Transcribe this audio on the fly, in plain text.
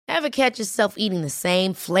Ever catch yourself eating the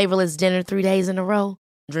same flavorless dinner 3 days in a row?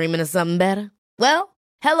 Dreaming of something better? Well,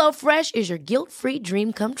 HelloFresh is your guilt-free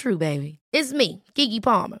dream come true, baby. It's me, Keke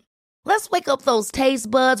Palmer. Let's wake up those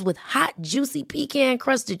taste buds with hot, juicy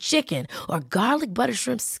pecan-crusted chicken or garlic butter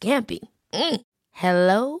shrimp scampi.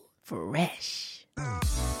 Hello Fresh.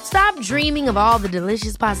 Stop dreaming of all the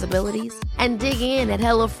delicious possibilities and dig in at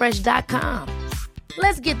HelloFresh.com.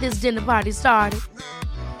 Let's get this dinner party started.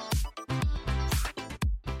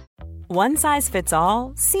 One size fits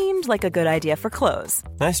all seemed like a good idea for clothes.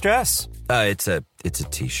 Nice dress. It's a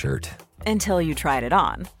t-shirt. Until you tried it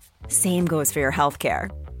on. Same goes for your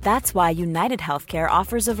healthcare. That's why United Healthcare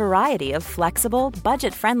offers a variety of flexible,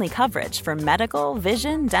 budget-friendly coverage for medical,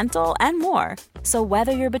 vision, dental, and more. So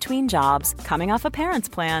whether you're between jobs, coming off a parent's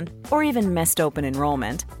plan, or even missed open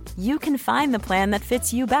enrollment, you can find the plan that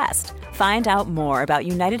fits you best. Find out more about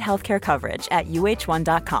United Healthcare coverage at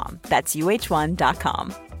uh1.com. That's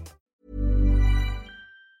uh1.com.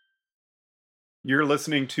 You're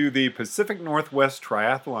listening to the Pacific Northwest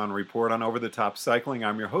Triathlon Report on Over the Top Cycling.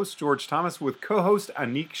 I'm your host, George Thomas, with co-host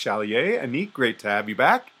Anique Chalier. Anique, great to have you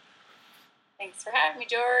back. Thanks for having me,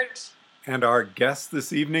 George. And our guest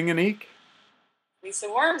this evening, Anique?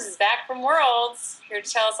 Lisa Worms is back from Worlds, here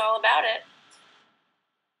to tell us all about it.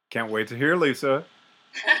 Can't wait to hear, Lisa.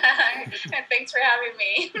 Thanks for having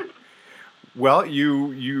me. Well,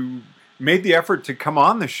 you made the effort to come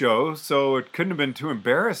on the show, so it couldn't have been too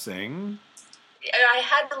embarrassing. I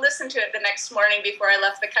had to listen to it the next morning before I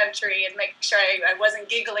left the country and make sure I wasn't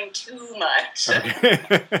giggling too much. Okay.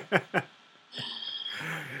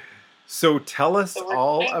 So tell us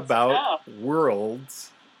all about Worlds,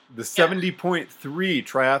 the 70.3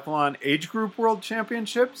 Triathlon Age Group World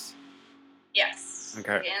Championships? Yes,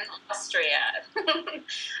 okay. In Austria.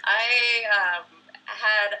 I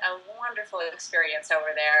had a wonderful experience over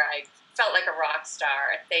there. I felt like a rock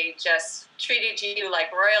star. They just treated you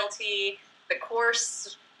like royalty. The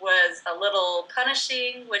course was a little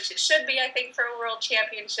punishing, which it should be, I think, for a world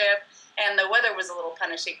championship. And the weather was a little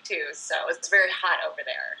punishing, too. So it's very hot over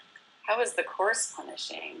there. How was the course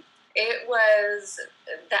punishing? It was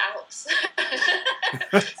the Alps.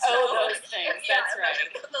 Those things. Yeah, that's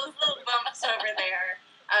right. Those little bumps over there.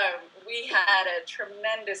 We had a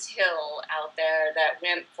tremendous hill out there that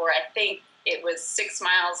went for, I think, it was 6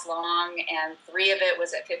 miles long, and 3 of it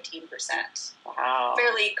was at 15%. Wow!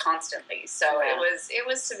 Fairly constantly, so yeah. it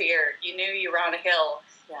was severe. You knew you were on a hill.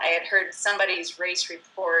 Yeah. I had heard somebody's race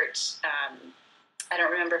report. I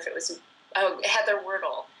don't remember if it was Heather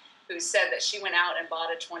Wordle, who said that she went out and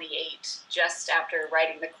bought a 28 just after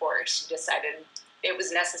riding the course. She decided it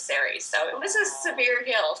was necessary, so it was a severe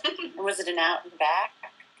hill. And was it an out and back?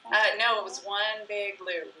 No, it was one big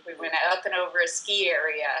loop. We went up and over a ski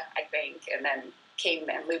area, I think, and then came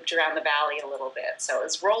and looped around the valley a little bit. So it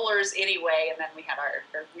was rollers anyway, and then we had our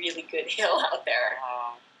really good hill out there.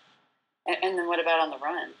 Wow. And then what about on the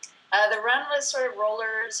run? The run was sort of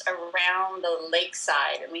rollers around the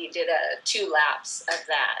lakeside, and we did 2 laps of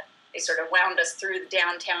that. They sort of wound us through the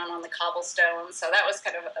downtown on the cobblestones, so that was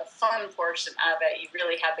kind of a fun portion of it. You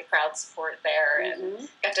really had the crowd support there, and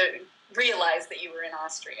got to realize that you were in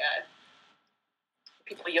Austria.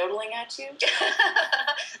 People yodeling at you?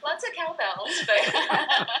 Lots of cowbells, but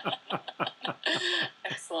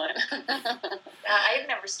excellent. I had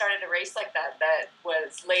never started a race like that. That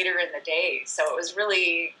was later in the day, so it was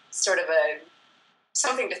really sort of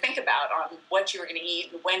something to think about on what you were going to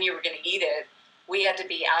eat and when you were going to eat it. We had to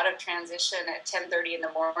be out of transition at 10:30 in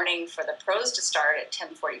the morning for the pros to start at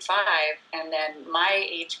 10:45, and then my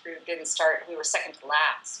age group didn't start. We were second to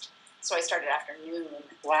last. So I started afternoon.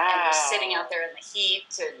 Wow. And just sitting out there in the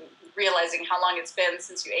heat and realizing how long it's been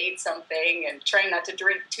since you ate something and trying not to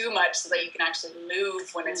drink too much so that you can actually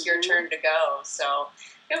move when it's your turn to go. So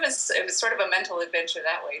it was sort of a mental adventure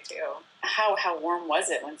that way too. How warm was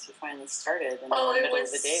it once you finally started in the middle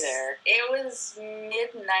of the day there? It was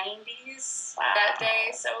mid-90s that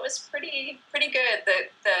day, so it was pretty good.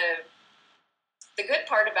 The good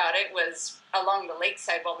part about it was along the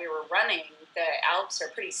lakeside while we were running, the Alps are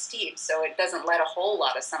pretty steep, so it doesn't let a whole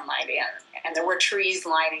lot of sunlight in. And there were trees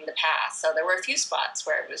lining the path, so there were a few spots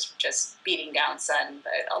where it was just beating down sun,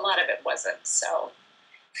 but a lot of it wasn't, so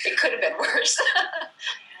it could have been worse.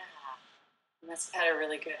 You must have had a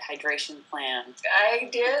really good hydration plan. I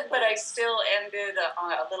did, but I still ended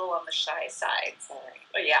a little on the shy side. Sorry.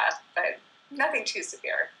 But yeah, but nothing too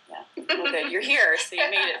severe. Yeah. Well, good. You're here, so you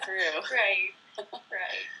made it through. Right.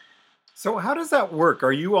 So how does that work?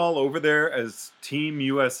 Are you all over there as Team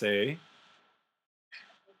USA?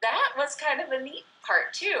 That was kind of a neat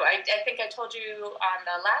part too. I think I told you on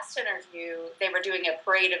the last interview they were doing a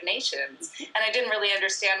Parade of Nations, and I didn't really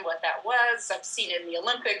understand what that was. I've seen it in the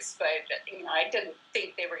Olympics, but I didn't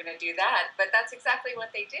think they were going to do that. But that's exactly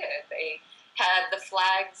what they did. They had the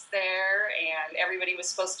flags there, and everybody was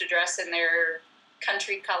supposed to dress in their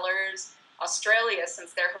country colors. Australia,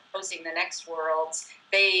 since they're hosting the next Worlds,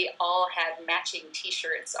 they all had matching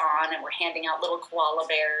T-shirts on and were handing out little koala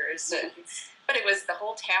bears. But it was the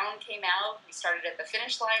whole town came out. We started at the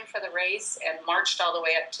finish line for the race and marched all the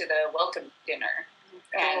way up to the welcome dinner.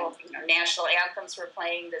 And national anthems were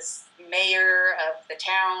playing. This mayor of the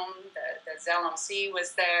town, the ZLMC,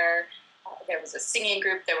 was there. There was a singing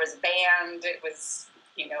group. There was a band. It was,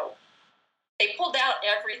 they pulled out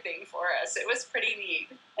everything for us. It was pretty neat.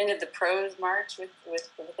 And did the pros march with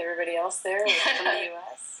everybody else there from the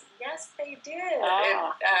U.S.? Yes, they did.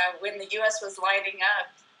 Oh. And, when the U.S. was lining up,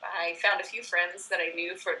 I found a few friends that I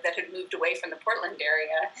knew that had moved away from the Portland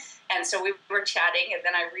area. And so we were chatting, and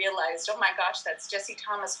then I realized, oh my gosh, that's Jesse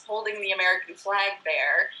Thomas holding the American flag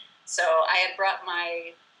there. So I had brought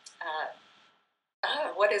my...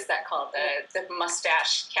 what is that called? The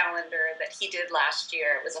mustache calendar that he did last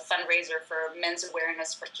year. It was a fundraiser for men's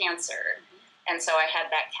awareness for cancer. Mm-hmm. And so I had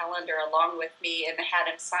that calendar along with me and had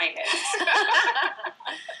him sign it.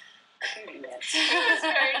 It was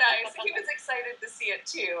very nice. He was excited to see it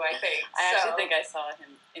too, I think. I actually think I saw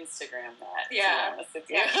him Instagram that. Yeah.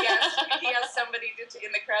 He has somebody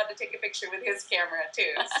in the crowd to take a picture with his camera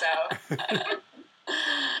too. So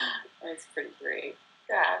that's pretty great.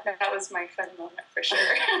 Yeah, that was my fun moment for sure.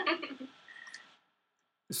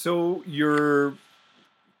 So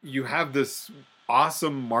you have this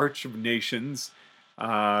awesome March of Nations.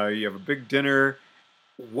 You have a big dinner.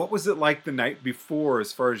 What was it like the night before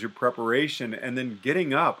as far as your preparation? And then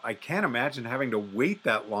getting up, I can't imagine having to wait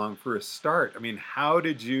that long for a start. I mean, how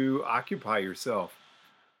did you occupy yourself?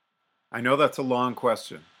 I know that's a long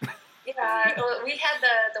question. Yeah, well, we had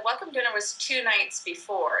the welcome dinner was 2 nights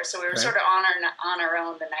before, so we were sort of on our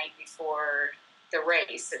own the night before the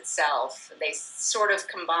race itself. They sort of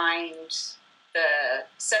combined the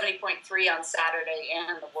 70.3 on Saturday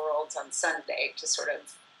and the Worlds on Sunday to sort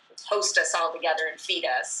of host us all together and feed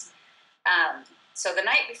us. So the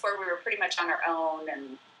night before, we were pretty much on our own,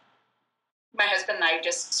 and my husband and I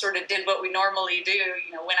just sort of did what we normally do.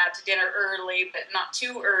 Went out to dinner early, but not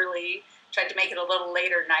too early. Tried to make it a little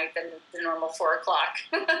later night than the normal 4 o'clock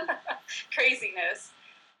craziness.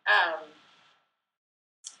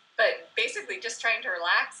 But basically just trying to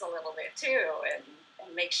relax a little bit too and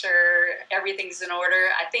make sure everything's in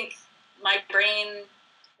order. I think my brain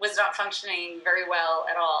was not functioning very well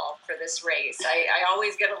at all for this race. I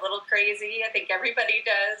always get a little crazy. I think everybody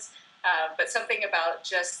does. But something about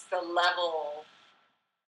just the level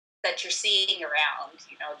that you're seeing around,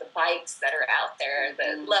 the bikes that are out there,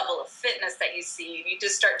 the level of fitness that you see, you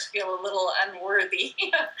just start to feel a little unworthy.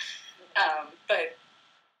 But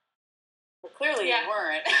well, clearly you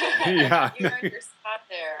weren't. Yeah. You earned your spot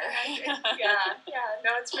there. Yeah.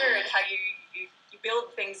 No, it's weird how you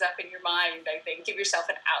build things up in your mind, I think. Give yourself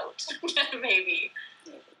an out, maybe.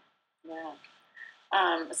 Yeah.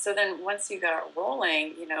 So then once you got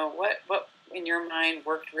rolling, what in your mind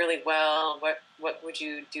worked really well? What would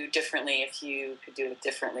you do differently if you could do it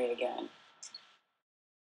differently again?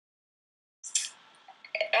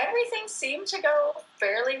 Everything seemed to go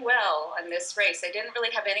fairly well on this race. I didn't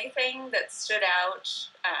really have anything that stood out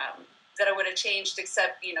that I would have changed,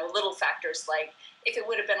 except little factors like if it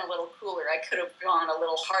would have been a little cooler, I could have gone a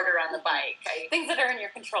little harder on the bike. Things that are in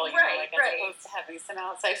your control, as opposed to having some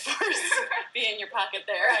outside force be in your pocket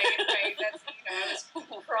there. Right. That's, I was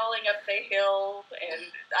crawling up the hill,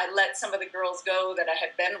 and I let some of the girls go that I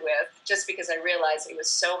had been with just because I realized it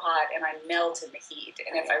was so hot and I melt in the heat.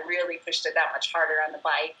 And if I really pushed it that much harder on the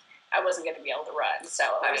bike, I wasn't going to be able to run.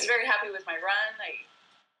 So I was very happy with my run.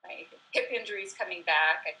 My hip injuries coming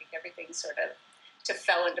back, I think everything sort of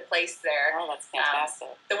fell into place there. Oh, that's fantastic.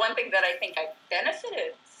 The one thing that I think I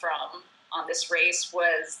benefited from on this race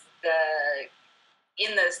was the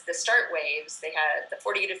start waves, they had the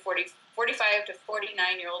 45 to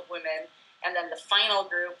 49-year-old women, and then the final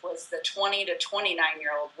group was the 20 to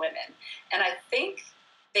 29-year-old women. And I think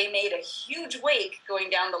they made a huge wake going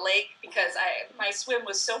down the lake because my swim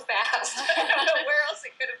was so fast. I don't know where else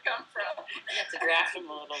it could have come from. You have to draft them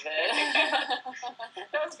a little bit.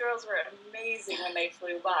 Those girls were amazing when they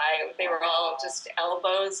flew by. They were all just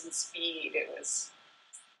elbows and speed. It was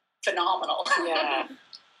phenomenal. Yeah.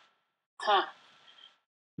 Huh.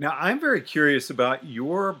 Now, I'm very curious about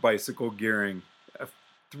your bicycle gearing.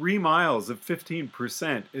 3 miles of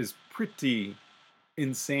 15% is pretty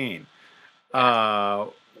insane.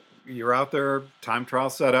 you're out there, time trial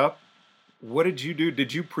set up. What did you do?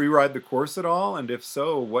 Did you pre-ride the course at all? And if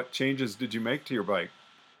so, what changes did you make to your bike?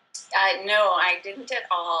 No, I didn't at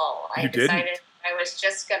all. I Didn't? decided I was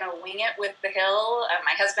just going to wing it with the hill.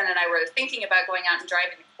 My husband and I were thinking about going out and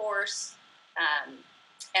driving the course,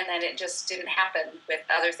 and then it just didn't happen with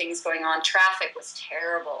other things going on. Traffic was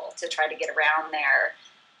terrible to try to get around there.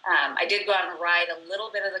 I did go out and ride a little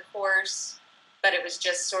bit of the course, but it was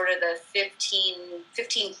just sort of the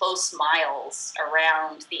 15 close miles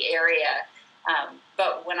around the area.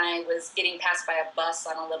 But when I was getting passed by a bus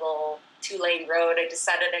on a little 2-lane road, I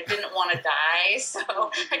decided I didn't want to die, so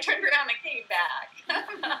I turned around and came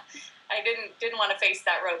back. I didn't want to face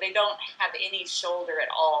that road. They don't have any shoulder at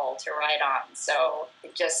all to ride on, so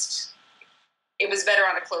it was better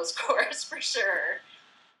on a closed course for sure.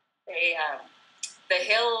 The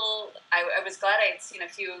hill, I was glad I had seen a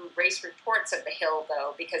few race reports of the hill,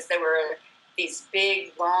 though, because there were these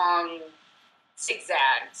big, long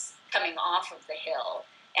zigzags coming off of the hill,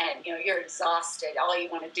 and you're exhausted. All you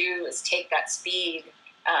want to do is take that speed.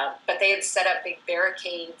 But they had set up big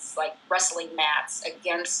barricades, like wrestling mats,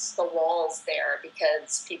 against the walls there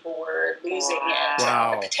because people were losing it.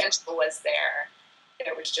 Wow. The potential was there.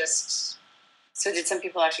 There was just... So did some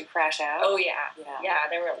people actually crash out? Oh, yeah.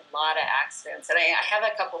 There were a lot of accidents. And I have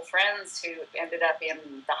a couple friends who ended up in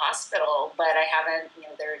the hospital, but I haven't,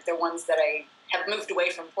 they're ones that I have moved away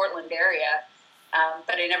from Portland area.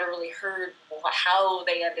 But I never really heard how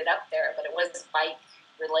they ended up there, but it was bike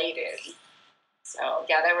related. So,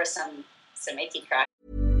 yeah, there were some achy cracks.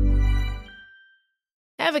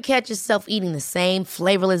 Ever catch yourself eating the same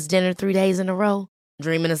flavorless dinner 3 days in a row?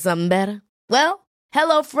 Dreaming of something better? Well,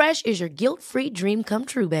 HelloFresh is your guilt-free dream come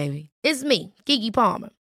true, baby. It's me, Keke Palmer.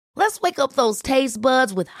 Let's wake up those taste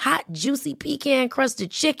buds with hot, juicy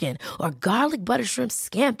pecan-crusted chicken or garlic butter shrimp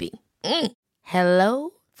scampi.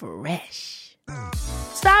 Hello Fresh.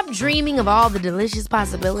 Stop dreaming of all the delicious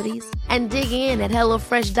possibilities and dig in at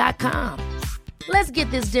HelloFresh.com. Let's get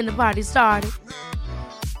this dinner party started.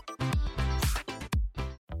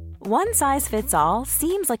 One size fits all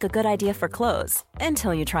seems like a good idea for clothes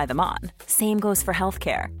until you try them on. Same goes for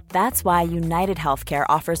healthcare. That's why United Healthcare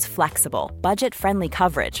offers flexible, budget-friendly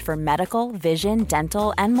coverage for medical, vision,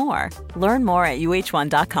 dental, and more. Learn more at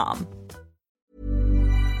uh1.com.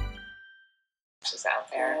 Just out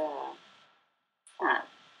there.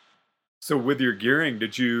 So with your gearing,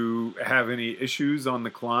 did you have any issues on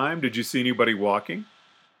the climb? Did you see anybody walking?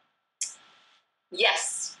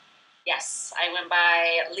 Yes. I went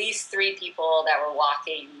by at least 3 people that were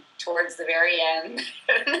walking towards the very end.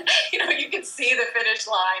 You could see the finish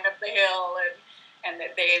line of the hill, and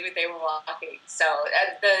they were walking. So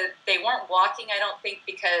they weren't walking, I don't think,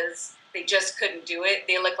 because they just couldn't do it.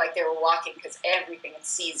 They looked like they were walking because everything had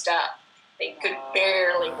seized up. They could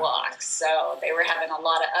barely walk, so they were having a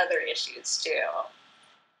lot of other issues too.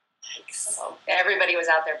 So everybody was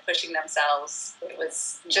out there pushing themselves. It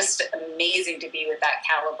was just amazing to be with that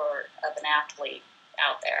caliber of an athlete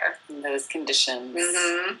out there. In those conditions.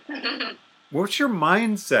 Mm-hmm. What's your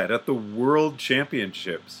mindset at the World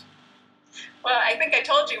Championships? Well, I think I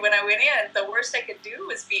told you when I went in, the worst I could do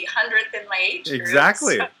was be 100th in my age group.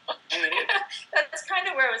 Exactly. So, that's kind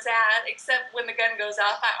of where I was at, except when the gun goes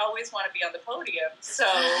off, I always want to be on the podium. So,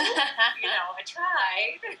 I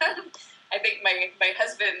tried. I think my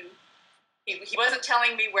husband, he wasn't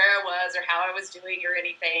telling me where I was or how I was doing or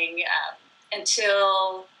anything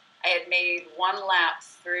until I had made one lap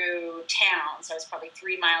through town. So I was probably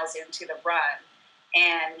 3 miles into the run.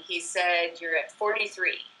 And he said, "You're at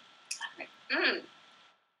 43. I'm like,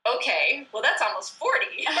 okay, well, that's almost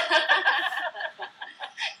 40.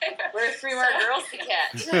 We're 3 more girls to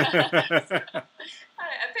catch. I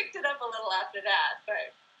picked it up a little after that,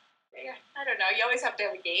 but yeah, I don't know. You always have to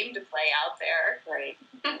have a game to play out there. Right.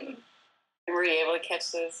 And were you able to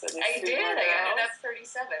catch those? I did. I ended up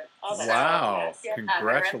 37. Oh, that's Wow. so nice.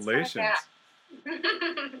 Congratulations.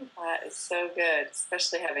 That is so good,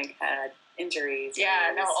 especially having had injuries.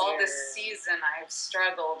 Yeah, no, all year. this season I've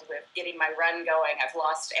struggled with getting my run going. I've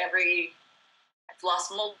lost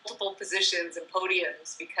multiple positions and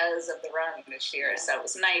podiums because of the run this year. So it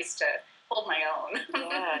was nice to hold my own.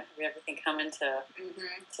 Yeah, everything coming to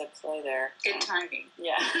play there. Good timing.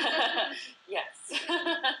 Yeah. Yes.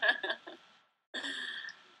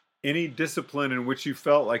 Any discipline in which you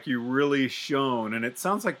felt like you really shone, and it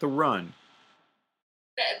sounds like the run.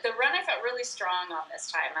 The run I felt really strong on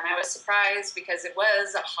this time, and I was surprised because it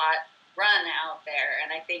was a hot run out there,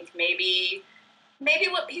 and I think maybe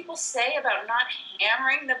what people say about not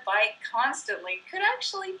hammering the bike constantly could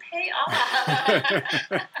actually pay off.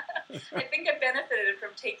 I think I benefited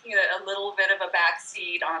from taking a little bit of a back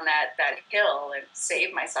seat on that hill and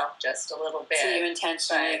saved myself just a little bit. So you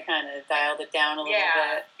intentionally kind of dialed it down a little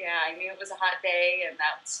bit. Yeah, I knew it was a hot day, and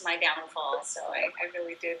that's my downfall. So I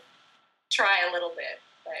really did try a little bit.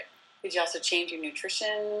 But did you also change your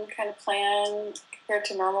nutrition kind of plan compared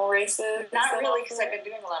to normal races? Not really, because I've been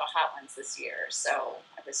doing a lot of hot ones this year. So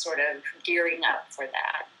I was sort of gearing up for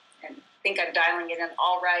that. And I think I'm dialing it in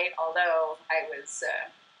all right, although I was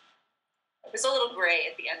a little gray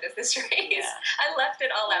at the end of this race. Yeah. I left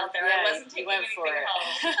it all out there. I wasn't taking anything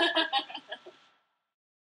home.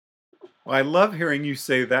 Well, I love hearing you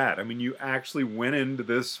say that. I mean, you actually went into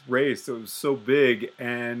this race that was so big,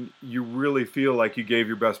 and you really feel like you gave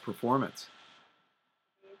your best performance.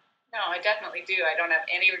 No, I definitely do. I don't have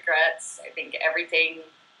any regrets. I think everything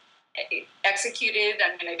executed.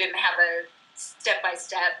 I mean, I didn't have a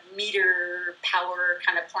step-by-step meter power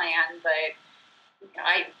kind of plan, but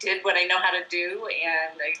I did what I know how to do,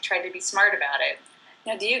 and I tried to be smart about it.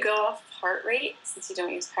 Now, do you go off heart rate since you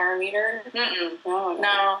don't use power meter? Mm-mm.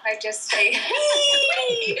 No, I just say, how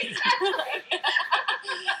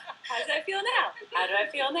does that feel now? How do I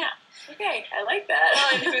feel now? Okay, I like that. Well,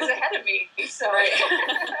 and who's ahead of me, so. Right.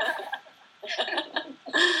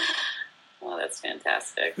 Well, that's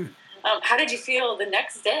fantastic. How did you feel the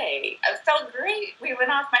next day? I felt great. We went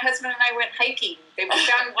off, my husband and I went hiking. They went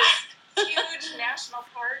down this huge national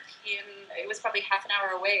park it was probably half an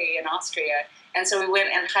hour away in Austria. And so we went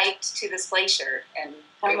and hiked to this glacier. And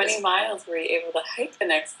how many miles were you able to hike the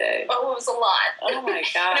next day? Oh, it was a lot. Oh my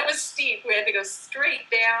gosh. And it was steep. We had to go straight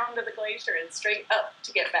down to the glacier and straight up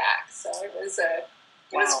to get back. So it was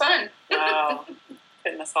fun. Wow.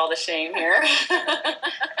 Putting us all to shame here.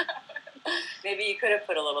 Maybe you could have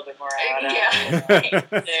put a little bit more out. Yeah.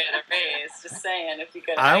 The race. Just saying, if you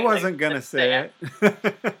could. I wasn't going to say it.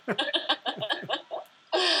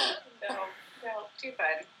 No, too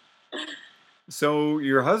fun. So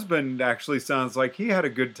your husband actually sounds like he had a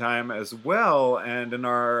good time as well. And in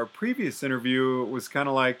our previous interview, it was kind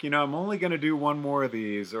of like, I'm only going to do one more of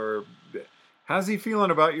these. Or how's he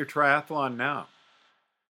feeling about your triathlon now?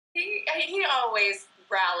 He always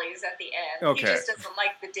rallies at the end. Okay. He just doesn't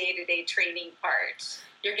like the day-to-day training part.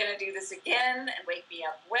 You're going to do this again and wake me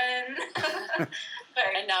up when.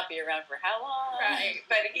 And not be around for how long. Right.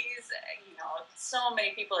 But he's, so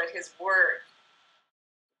many people at his work,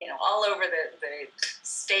 all over the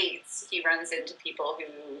States, he runs into people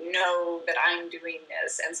who know that I'm doing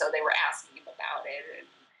this. And so they were asking him about it.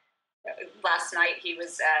 And last night he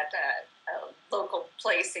was at a local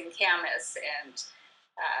place in Camas, and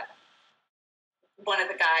one of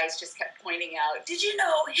the guys just kept pointing out, did you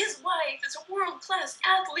know his wife is a world-class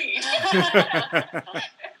athlete?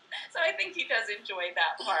 So I think he does enjoy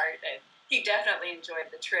that part. And he definitely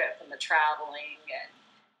enjoyed the trip and the traveling. And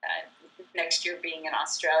next year being in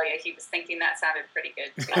Australia, he was thinking that sounded pretty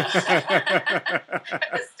good too. So I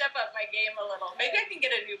have to step up my game a little. Maybe I can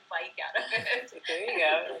get a new bike out of it. There you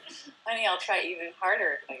go. Honey, I'll try even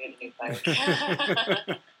harder if I get a new bike.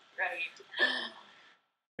 Right.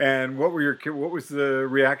 And what was the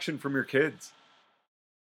reaction from your kids?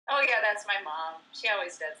 Oh yeah, that's my mom. She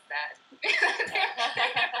always does that.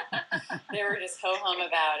 They were just ho-hum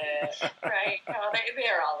about it. Right. No,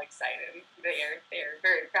 they're all excited. They're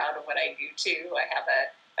very proud of what I do too. I have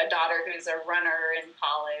a daughter who's a runner in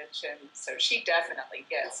college, and so she definitely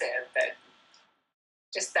gets it. That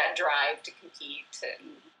just that drive to compete,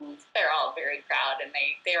 and they're all very proud, and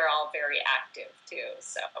they're all very active too.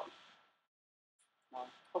 So. Well,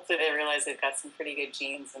 hopefully they realize they've got some pretty good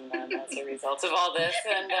genes in them as a result of all this,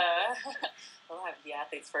 and they'll have the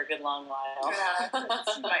athletes for a good long while. Yeah,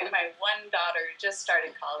 my one daughter just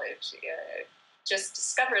started college. Just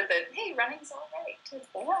discovered that, hey, running's all right. Yeah, it's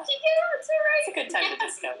all right. It's a good time to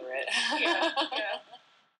discover it. Yeah.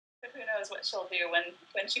 But who knows what she'll do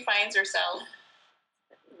when she finds herself.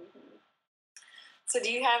 So do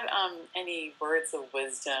you have any words of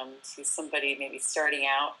wisdom to somebody maybe starting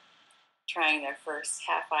out, trying their first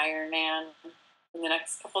half Ironman in the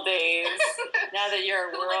next couple days? Now that you're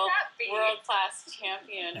a world-class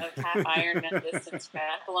champion of half Ironman distance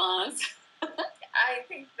triathlons. I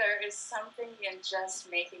think there is something in just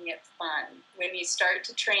making it fun. When you start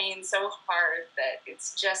to train so hard that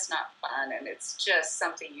it's just not fun and it's just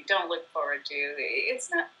something you don't look forward to, it's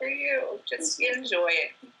not for you. Just enjoy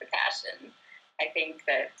it, keep the passion. I think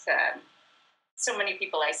that so many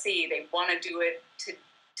people I see, they want to do it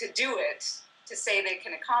to do it, to say they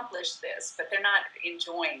can accomplish this, but they're not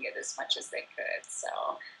enjoying it as much as they could.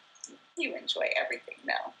 So You enjoy everything,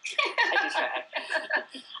 though. I do try.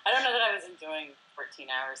 I don't know that I was enjoying 14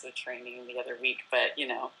 hours of training the other week, but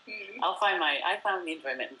I found the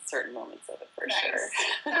enjoyment in certain moments of it for sure.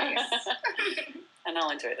 Nice. And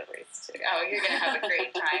I'll enjoy the race too. Oh, you're going to have a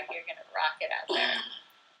great time. You're going to rock it out there.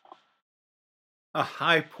 A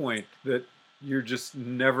high point that you're just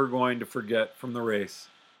never going to forget from the race.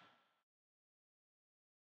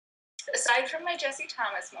 Aside from my Jesse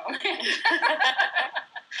Thomas moment,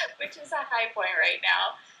 which is a high point right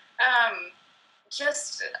now,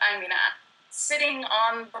 sitting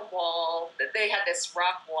on the wall, they had this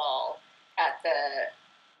rock wall at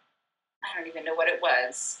I don't even know what it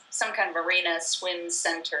was, some kind of arena swim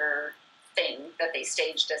center thing that they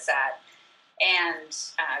staged us at. And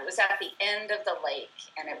it was at the end of the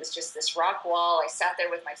lake, and it was just this rock wall. I sat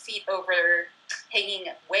there with my feet over,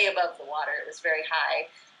 hanging way above the water. It was very high.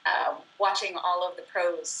 Watching all of the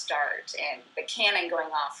pros start and the cannon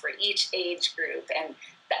going off for each age group, and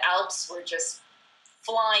the Alps were just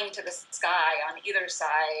flying to the sky on either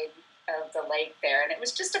side of the lake there, and it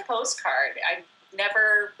was just a postcard. I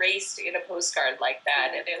never raced in a postcard like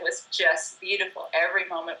that, and it was just beautiful. Every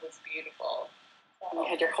moment was beautiful. You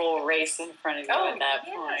had your whole race in front of you at that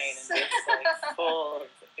point, and it's full of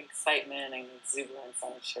excitement and exuberance,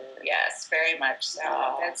 I'm sure. Yes, very much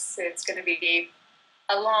so. It's going to be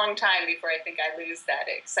a long time before I think I lose that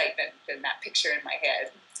excitement and that picture in my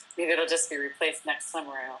head. Maybe it'll just be replaced next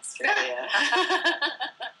summer in Australia.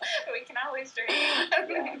 We can always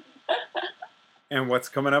dream. And what's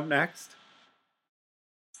coming up next?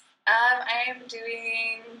 I am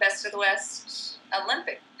doing Best of the West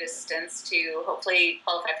Olympic distance to hopefully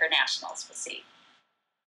qualify for nationals. We'll see.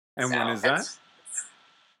 And when is that?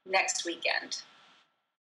 Next weekend.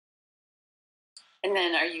 And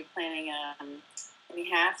then are you planning any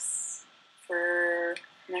halves for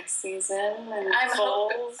next season? And I'm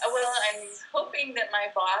hoping that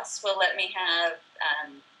my boss will let me have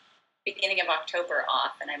beginning of October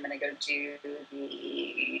off, and I'm going to go do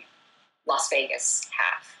the Las Vegas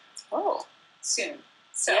half. Oh, soon.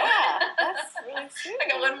 So yeah, that's really soon. I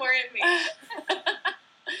got one more in me.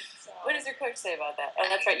 What does your coach say about that? Oh,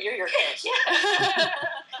 that's right, you're your coach. Yeah.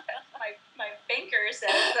 my banker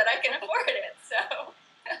says that I can afford it, so.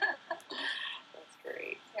 That's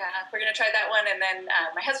great. Yeah, we're going to try that one, and then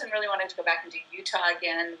my husband really wanted to go back and do Utah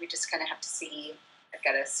again. We just kind of have to see. I've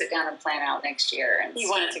got to sit down and plan out next year. And he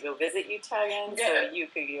wanted to go visit Utah again, so you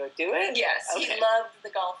could go do it? Yes, okay. He loved the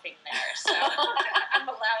golfing there, so I'm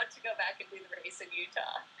allowed to go back and do the race in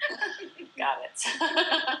Utah. Got it.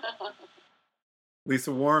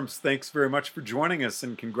 Lisa Worms, thanks very much for joining us,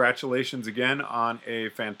 and congratulations again on a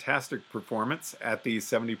fantastic performance at the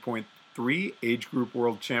 70.3 Age Group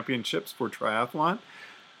World Championships for triathlon.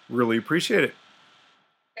 Really appreciate it.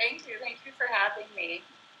 Thank you. Thank you for having me.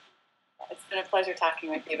 It's been a pleasure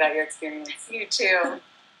talking with you about your experience. You too.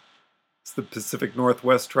 It's the Pacific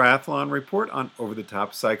Northwest Triathlon Report on Over the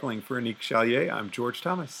Top Cycling for Anique Chalier. I'm George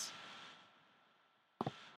Thomas.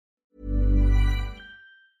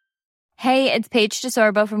 Hey, it's Paige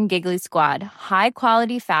DeSorbo from Giggly Squad. High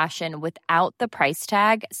quality fashion without the price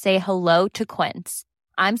tag. Say hello to Quince.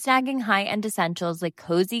 I'm snagging high-end essentials like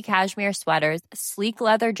cozy cashmere sweaters, sleek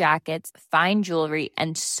leather jackets, fine jewelry,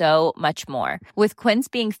 and so much more. With Quince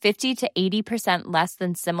being 50 to 80% less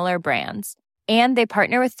than similar brands. And they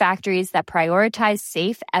partner with factories that prioritize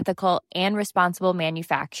safe, ethical, and responsible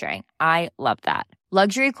manufacturing. I love that.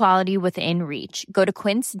 Luxury quality within reach. Go to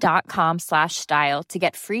quince.com/style to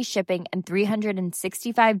get free shipping and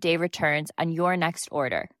 365-day returns on your next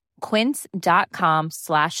order.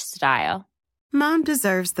 Quince.com/style. Mom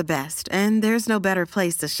deserves the best, and there's no better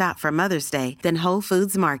place to shop for Mother's Day than Whole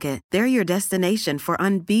Foods Market. They're your destination for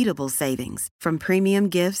unbeatable savings, from premium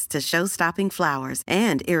gifts to show-stopping flowers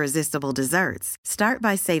and irresistible desserts. Start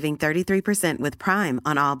by saving 33% with Prime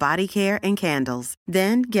on all body care and candles.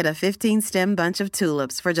 Then get a 15-stem bunch of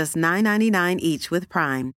tulips for just $9.99 each with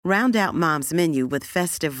Prime. Round out Mom's menu with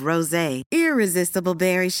festive rosé, irresistible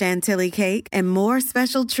berry chantilly cake, and more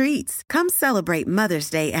special treats. Come celebrate Mother's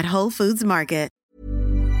Day at Whole Foods Market.